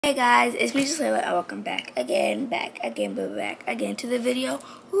Hey guys, it's me, Layla, and welcome back again to the video.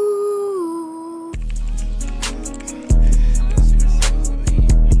 Ooh.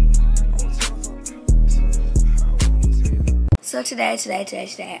 So today,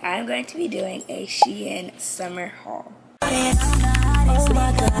 I'm going to be doing a SHEIN summer haul. Oh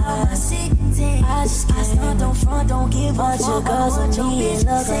my God.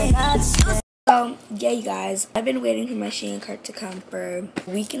 So yeah, you guys, I've been waiting for my SHEIN cart to come for a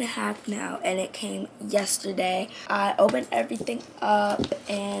week and a half now, and it came yesterday. I opened everything up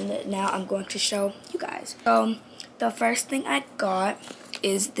and now I'm going to show you guys. So the first thing I got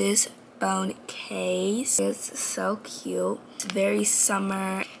is this phone case. It's so cute. It's very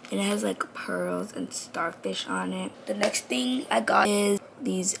summer and it has like pearls and starfish on it. The next thing I got is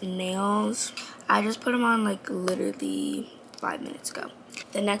these nails. I just put them on like literally 5 minutes ago.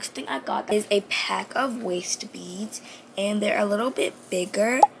 The next thing I got is a pack of waist beads, and they're a little bit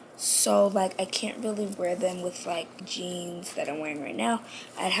bigger, so like I can't really wear them with like jeans that I'm wearing right now.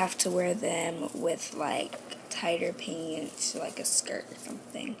 I'd have to wear them with like tighter pants, like a skirt or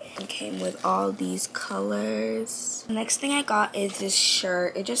something. It came with all these colors. The next thing I got is this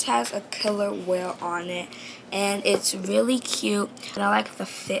shirt. It just has a killer whale on it, and it's really cute, and I like the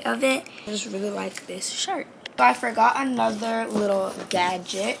fit of it. I just really like this shirt. So I forgot another little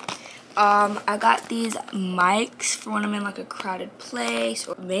gadget. I got these mics for when I'm in like a crowded place,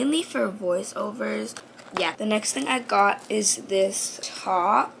 or mainly for voiceovers. Yeah. The next thing I got is this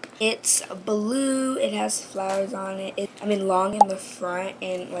top. It's blue. It has flowers on it. Long in the front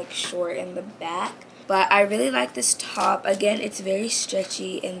and like short in the back. But I really like this top. Again, it's very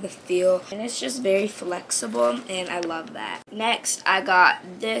stretchy in the feel, and it's just very flexible, and I love that. Next, I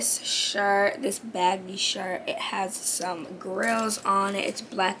got this shirt, this baggy shirt. It has some grills on it. It's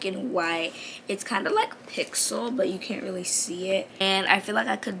black and white. It's kind of like pixel, but you can't really see it. And I feel like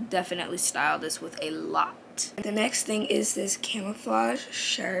I could definitely style this with a lot. The next thing is this camouflage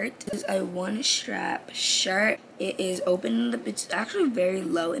shirt. It's a one-strap shirt. It is open, it's actually very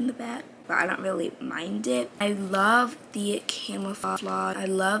low in the back, but I don't really mind it. I love the camouflage. I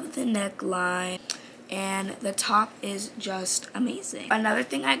love the neckline, and the top is just amazing. Another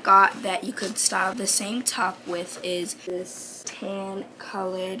thing I got that you could style the same top with is this tan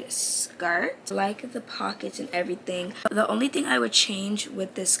colored skirt. I like the pockets and everything. The only thing I would change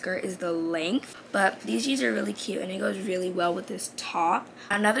with this skirt is the length, but these jeans are really cute and it goes really well with this top.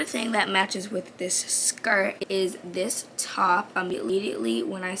 Another thing that matches with this skirt is this top. Immediately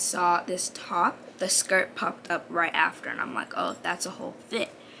when I saw this top, the skirt popped up right after, and I'm like, oh, that's a whole fit.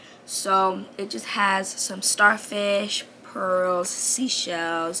 So it just has some starfish, pearls,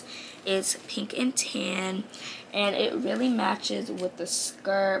 seashells. It's pink and tan, and it really matches with the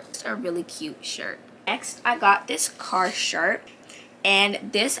skirt. It's a really cute shirt. Next, I got this car shirt,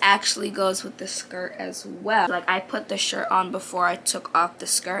 and this actually goes with the skirt as well. Like, I put the shirt on before I took off the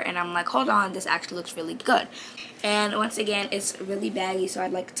skirt, and I'm like, hold on, this actually looks really good. And once again, it's really baggy, so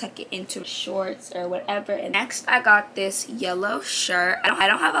I'd like to tuck it into shorts or whatever. And next, I got this yellow shirt. I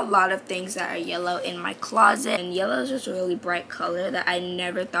don't have a lot of things that are yellow in my closet, and yellow is just a really bright color that I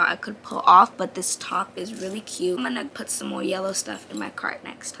never thought I could pull off, but this top is really cute. I'm gonna put some more yellow stuff in my cart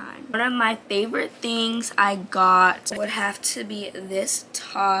next time. One of my favorite things I got would have to be this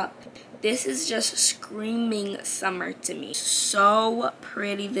top. This is just screaming summer to me. So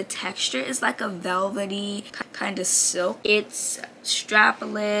pretty. The texture is like a velvety kind of silk. It's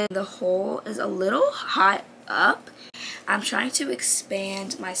strapless. The hole is a little high up. I'm trying to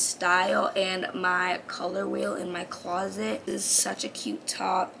expand my style and my color wheel in my closet. This is such a cute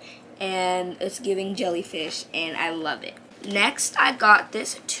top, and it's giving jellyfish, and I love it. Next, I got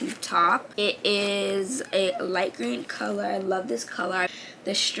this tube top. It is a light green color. I love this color.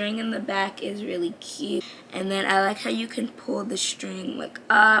 The string in the back is really cute, and then I like how you can pull the string like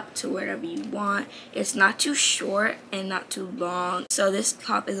up to wherever you want. It's not too short and not too long, so this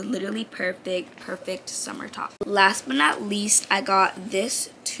top is literally perfect summer top. Last but not least, I got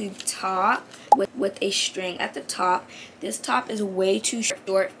this tube top with a string at the top. This top is way too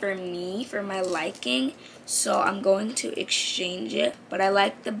short for me, for my liking, so I'm going to exchange it. But I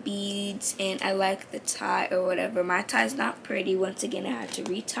like the beads and I like the tie or whatever. My tie's not pretty. Once again, I had to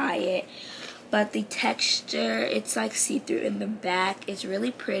retie it. But the texture, it's like see-through in the back. It's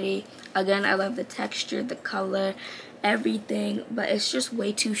really pretty. Again, I love the texture, the color, everything, but it's just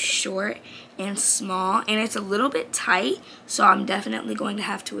way too short and small, and it's a little bit tight, so I'm definitely going to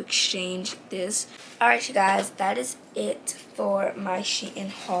have to exchange this. Alright, you guys, that is it for my SHEIN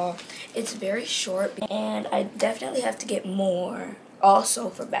haul. It's very short, and I definitely have to get more also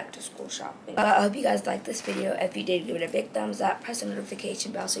for back to school shopping. I hope you guys liked this video. If you did, give it a big thumbs up, press the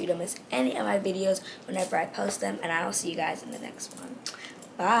notification bell so you don't miss any of my videos whenever I post them, and I will see you guys in the next one.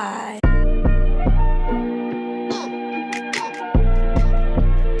 Bye.